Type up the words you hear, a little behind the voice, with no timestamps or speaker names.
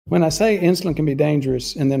When I say insulin can be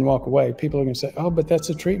dangerous and then walk away, people are going to say, oh, but that's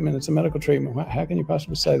a treatment. It's a medical treatment. How can you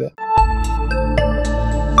possibly say that?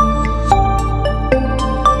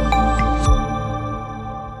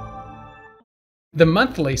 The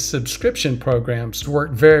monthly subscription programs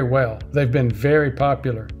work very well. They've been very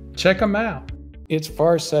popular. Check them out. It's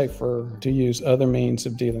far safer to use other means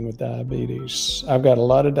of dealing with diabetes. I've got a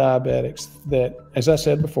lot of diabetics that, as I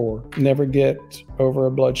said before, never get over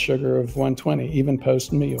a blood sugar of 120, even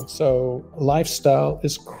post-meal. So lifestyle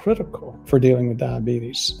is critical for dealing with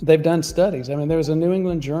diabetes. They've done studies. I mean, there was a New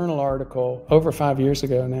England Journal article over 5 years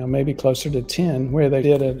ago now, maybe closer to 10, where they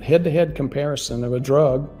did a head-to-head comparison of a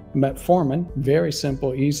drug, Metformin, very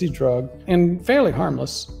simple, easy drug, and fairly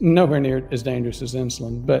harmless, nowhere near as dangerous as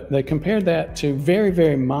insulin. But they compared that to very,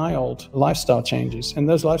 very mild lifestyle changes. And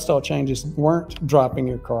those lifestyle changes weren't dropping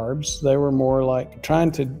your carbs. They were more like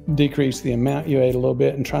trying to decrease the amount you ate a little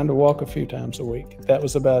bit and trying to walk a few times a week. That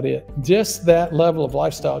was about it. Just that level of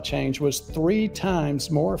lifestyle change was 3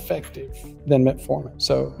 times more effective than Metformin.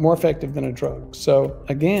 So more effective than a drug. So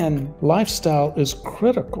again, lifestyle is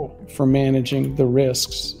critical for managing the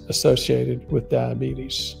risks associated with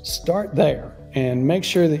diabetes. Start there and make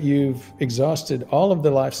sure that you've exhausted all of the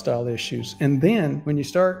lifestyle issues. And then when you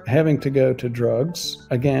start having to go to drugs,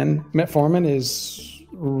 again, Metformin is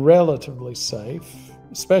relatively safe,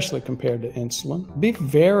 especially compared to insulin. Be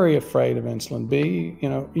very afraid of insulin.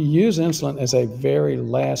 Use insulin as a very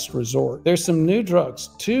last resort. There's some new drugs,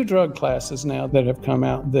 2 drug classes now that have come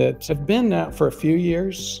out that have been out for a few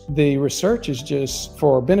years. The research is just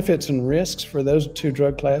for benefits and risks for those 2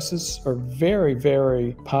 drug classes are very,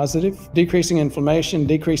 very positive. Decreasing inflammation,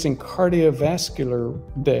 decreasing cardiovascular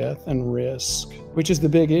death and risk, which is the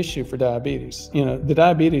big issue for diabetes. The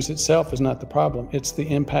diabetes itself is not the problem. It's the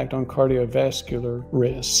impact on cardiovascular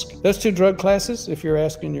risk. Those 2 drug classes, if you're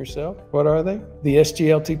asking yourself, what are they? The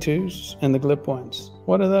SGLT2s and the GLP-1s.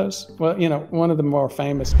 What are those? Well, one of the more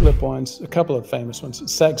famous GLP-1s, a couple of famous ones,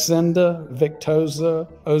 Saxenda,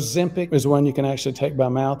 Victoza, Ozempic is one you can actually take by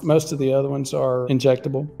mouth. Most of the other ones are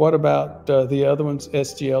injectable. What about the other ones,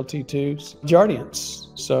 SGLT2s? Jardiance,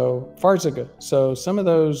 so Farxiga. So some of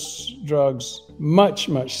those drugs, much,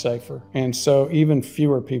 much safer. And so even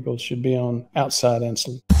fewer people should be on outside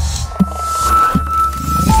insulin.